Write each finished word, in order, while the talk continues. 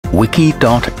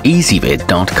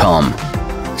wiki.ezvid.com.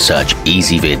 Search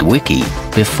Ezvid Wiki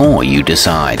before you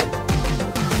decide.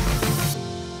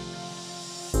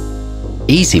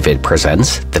 Ezvid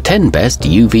presents the 10 best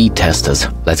UV testers.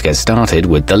 Let's get started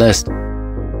with the list.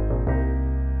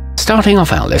 Starting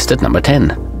off our list at number 10,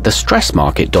 the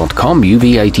stressmarket.com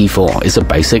UV84 is a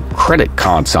basic credit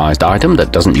card-sized item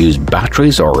that doesn't use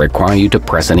batteries or require you to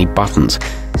press any buttons.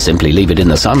 Simply leave it in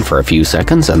the sun for a few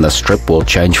seconds and the strip will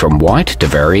change from white to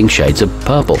varying shades of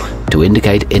purple to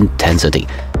indicate intensity.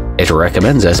 It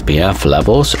recommends SPF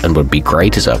levels and would be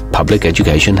great as a public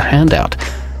education handout.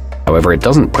 However, it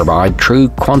doesn't provide true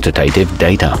quantitative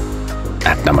data.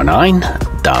 At number 9,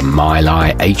 the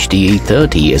mili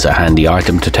HDE30 is a handy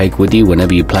item to take with you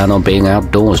whenever you plan on being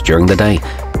outdoors during the day.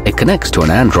 It connects to an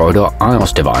Android or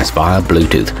iOS device via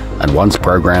Bluetooth, and once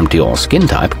programmed to your skin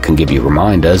type, can give you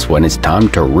reminders when it's time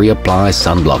to reapply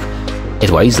sunblock. It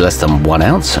weighs less than 1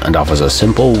 ounce and offers a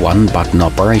simple one-button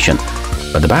operation,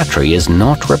 but the battery is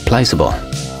not replaceable.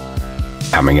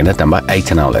 Coming in at number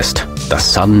 8 on our list, the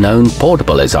sunknown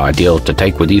portable is ideal to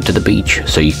take with you to the beach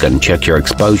so you can check your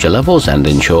exposure levels and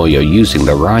ensure you're using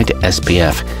the right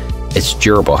SPF. Its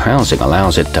durable housing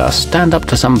allows it to stand up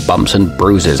to some bumps and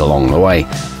bruises along the way.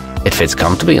 It fits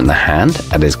comfortably in the hand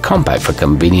and is compact for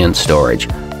convenient storage.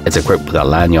 It's equipped with a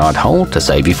lanyard hole to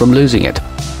save you from losing it.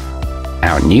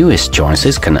 Our newest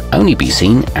choices can only be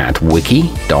seen at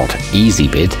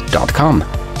wiki.ezvid.com.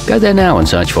 Go there now and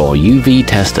search for UV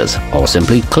testers, or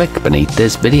simply click beneath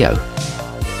this video.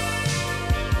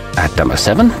 At number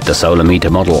 7, the solarmeter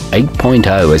model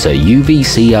 8.0 is a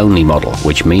UVC only model,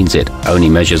 which means it only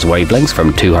measures wavelengths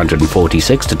from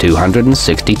 246 to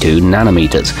 262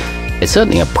 nanometers. It's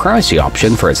certainly a pricey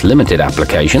option for its limited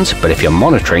applications, but if you're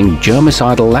monitoring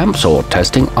germicidal lamps or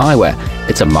testing eyewear,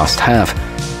 it's a must-have.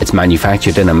 It's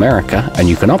manufactured in America and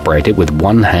you can operate it with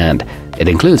one hand. It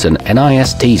includes an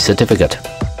NIST certificate.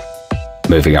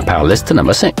 Moving up our list to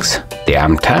number 6, the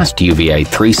amtast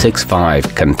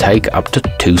UVA365 can take up to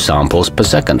 2 samples per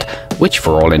second, which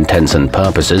for all intents and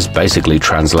purposes basically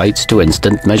translates to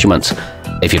instant measurements.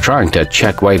 If you're trying to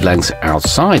check wavelengths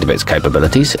outside of its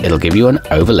capabilities, it'll give you an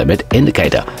over-limit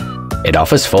indicator. It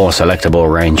offers 4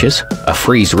 selectable ranges, a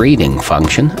freeze reading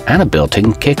function, and a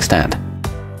built-in kickstand.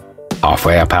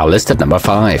 Halfway up our list at number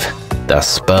 5. The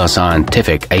Sper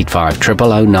Scientific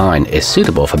 85009 is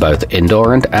suitable for both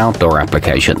indoor and outdoor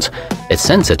applications. It's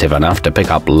sensitive enough to pick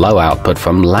up low output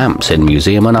from lamps in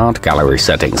museum and art gallery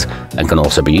settings, and can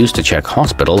also be used to check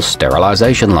hospital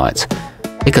sterilization lights.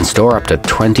 It can store up to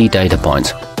 20 data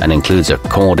points, and includes a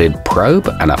corded probe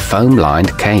and a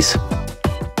foam-lined case.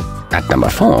 At number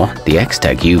 4, the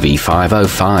extech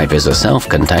UV505 is a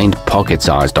self-contained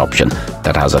pocket-sized option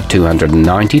that has a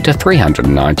 290 to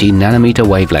 390 nanometer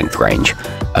wavelength range.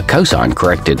 A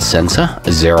cosine-corrected sensor,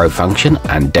 zero function,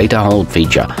 and data hold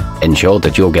feature ensure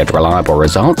that you'll get reliable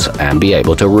results and be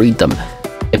able to read them.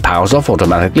 It powers off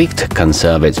automatically to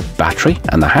conserve its battery,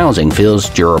 and the housing feels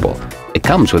durable. It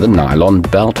comes with a nylon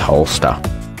belt holster.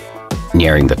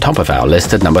 Nearing the top of our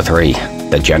list at number 3,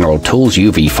 the General Tools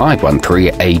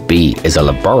UV513AB is a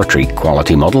laboratory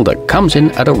quality model that comes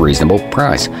in at a reasonable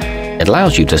price. It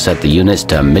allows you to set the units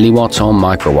to milliwatts or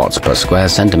microwatts per square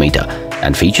centimeter,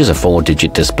 and features a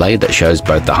 4-digit display that shows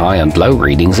both the high and low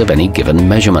readings of any given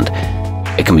measurement.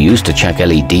 It can be used to check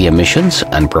LED emissions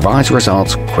and provides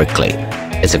results quickly.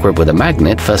 It's equipped with a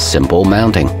magnet for simple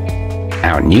mounting.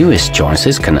 Our newest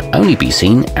choices can only be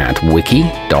seen at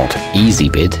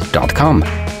wiki.ezvid.com.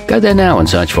 Go there now and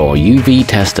search for UV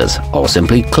testers, or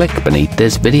simply click beneath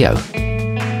this video.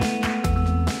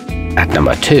 At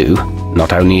number 2,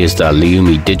 not only is the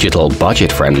liumy digital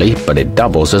budget-friendly, but it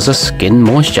doubles as a skin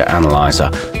moisture analyzer.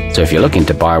 So if you're looking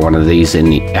to buy one of these in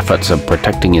the efforts of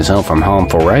protecting yourself from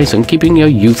harmful rays and keeping your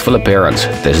youthful appearance,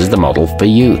 this is the model for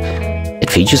you. It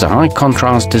features a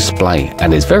high-contrast display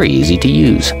and is very easy to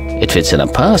use. It fits in a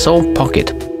purse or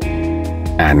pocket.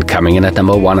 And coming in at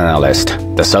number 1 on our list,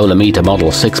 the solarmeter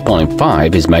model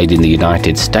 6.5 is made in the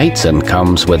United States and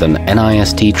comes with an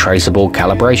NIST traceable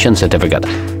calibration certificate,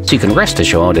 so you can rest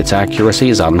assured its accuracy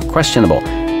is unquestionable.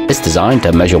 It's designed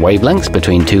to measure wavelengths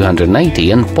between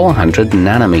 280 and 400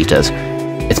 nanometers.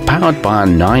 It's powered by a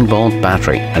 9-volt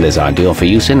battery and is ideal for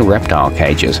use in reptile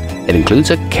cages. It includes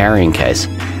a carrying case.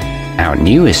 Our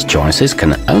newest choices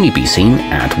can only be seen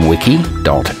at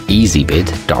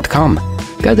wiki.ezvid.com.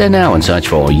 Go there now and search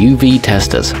for UV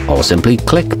testers, or simply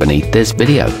click beneath this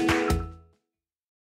video.